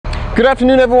Good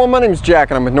afternoon everyone, my name is Jack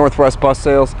and I'm with Northwest Bus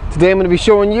Sales. Today I'm going to be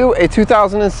showing you a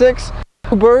 2006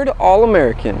 Bluebird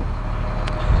All-American.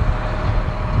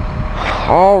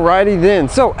 Alrighty then,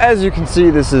 so as you can see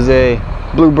this is a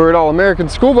Bluebird All-American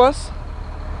school bus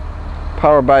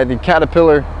powered by the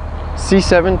Caterpillar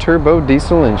C7 turbo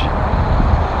diesel engine.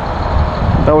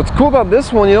 Now what's cool about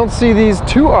this one, you don't see these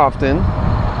too often.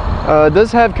 It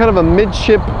does have kind of a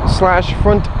midship slash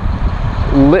front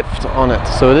lift on it,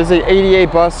 so it is a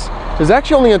ADA bus. There's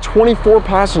actually only a 24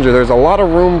 passenger. There's a lot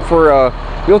of room for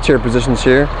wheelchair positions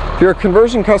here. If you're a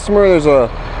conversion customer, there's a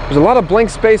lot of blank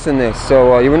space in this,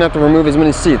 so you wouldn't have to remove as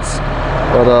many seats.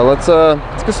 But let's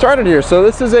get started here. So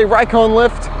this is a Ricon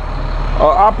lift.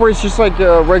 Operates just like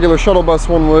a regular shuttle bus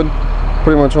one would.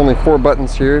 Pretty much only 4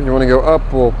 buttons here. If you want to go up,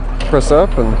 we'll press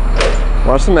up and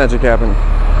watch the magic happen.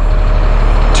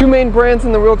 2 main brands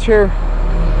in the wheelchair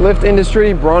lift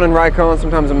industry, Braun and Ricon,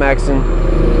 sometimes a Maxon.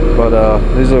 But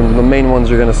these are the main ones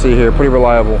you're going to see here, pretty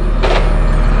reliable.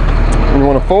 When you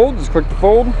want to fold, just click the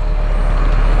fold.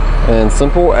 And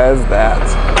simple as that.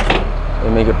 They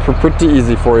make it pretty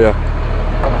easy for you.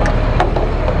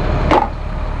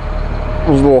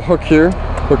 There's a little hook here,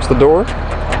 hooks the door.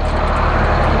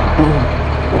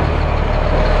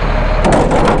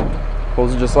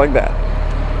 Close it just like that.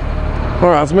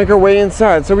 Alright, let's make our way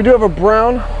inside. So we do have a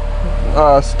brown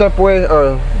stepway,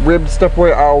 ribbed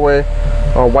stepway aisleway,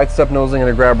 white step nosing and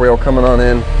a grab rail coming on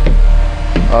in.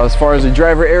 As far as the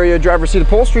driver area, driver seat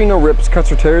upholstery, no rips,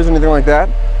 cuts or tears, anything like that.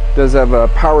 Does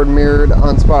have powered mirrors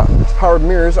on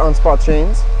spot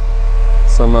chains.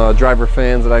 Some driver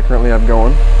fans that I currently have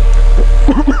going.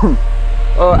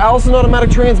 Allison automatic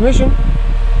transmission,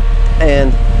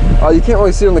 and you can't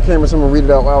really see it on the camera, so I'm gonna read it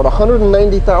out loud.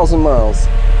 190,000 miles.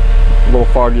 A little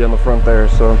foggy on the front there,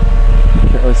 so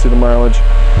can't really see the mileage.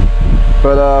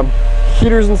 But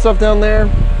heaters and stuff down there.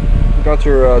 You got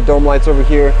your dome lights over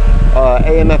here.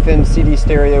 AM, FM, CD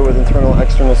stereo with internal,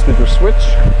 external speaker switch.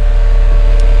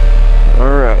 All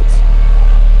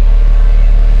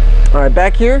right,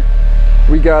 back here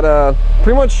we got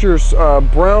pretty much your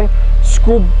brown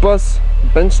school bus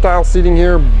bench style seating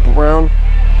here, brown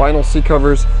vinyl seat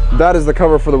covers. That is the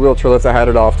cover for the wheelchair lift. I had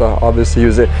it off to obviously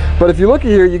use it. But if you look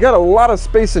at here, you got a lot of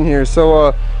space in here.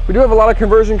 So we do have a lot of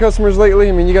conversion customers lately.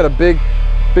 I mean, you got a big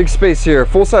space here.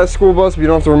 Full-size school bus, but you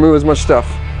don't have to remove as much stuff.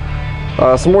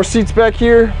 Some more seats back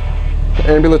here.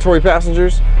 Ambulatory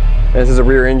passengers. And this is a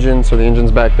rear engine, so the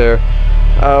engine's back there.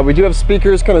 We do have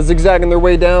speakers kind of zigzagging their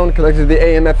way down, connected to the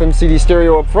AM, FM, CD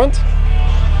stereo up front.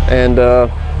 And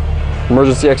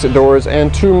emergency exit doors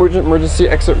and 2 emergency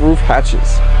exit roof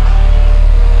hatches.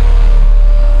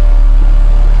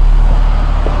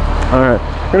 Alright,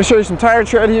 I'm going to show you some tire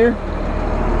tread here.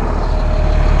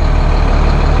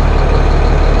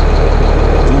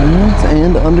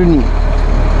 And underneath.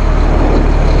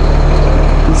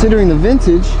 Considering the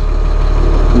vintage,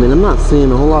 I mean, I'm not seeing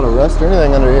a whole lot of rust or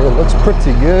anything under here. It looks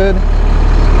pretty good.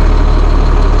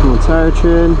 Tire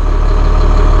tread.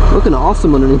 Looking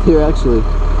awesome underneath here, actually.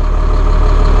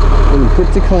 Looking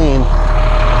pretty clean.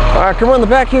 Alright, come around the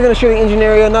back here. Going to show you the engine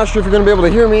area. Not sure if you're going to be able to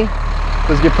hear me. It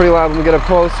does get pretty loud when we get up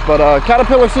close. But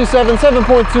Caterpillar C7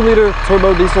 7.2 liter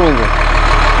turbo diesel engine.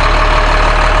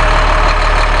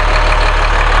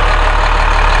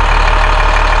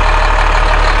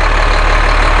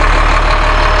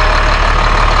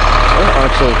 I'll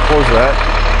actually close that.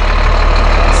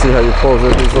 See how you close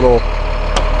it. These little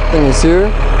thingies here.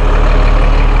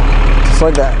 Just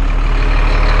like that.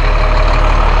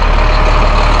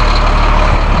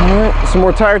 Alright, some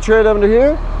more tire tread under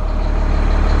here.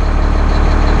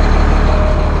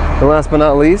 And last but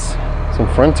not least, some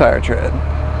front tire tread.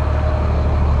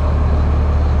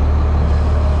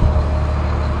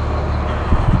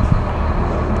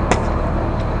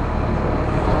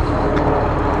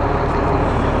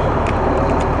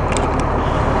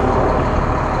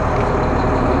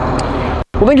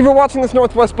 Well, thank you for watching this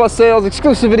Northwest Bus Sales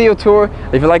exclusive video tour.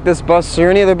 If you like this bus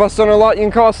or any other bus on our lot, you can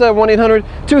call us at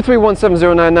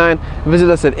 1-800-231-7099.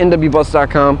 Visit us at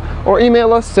nwbus.com or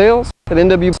email us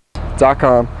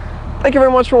sales@nwbus.com. Thank you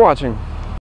very much for watching.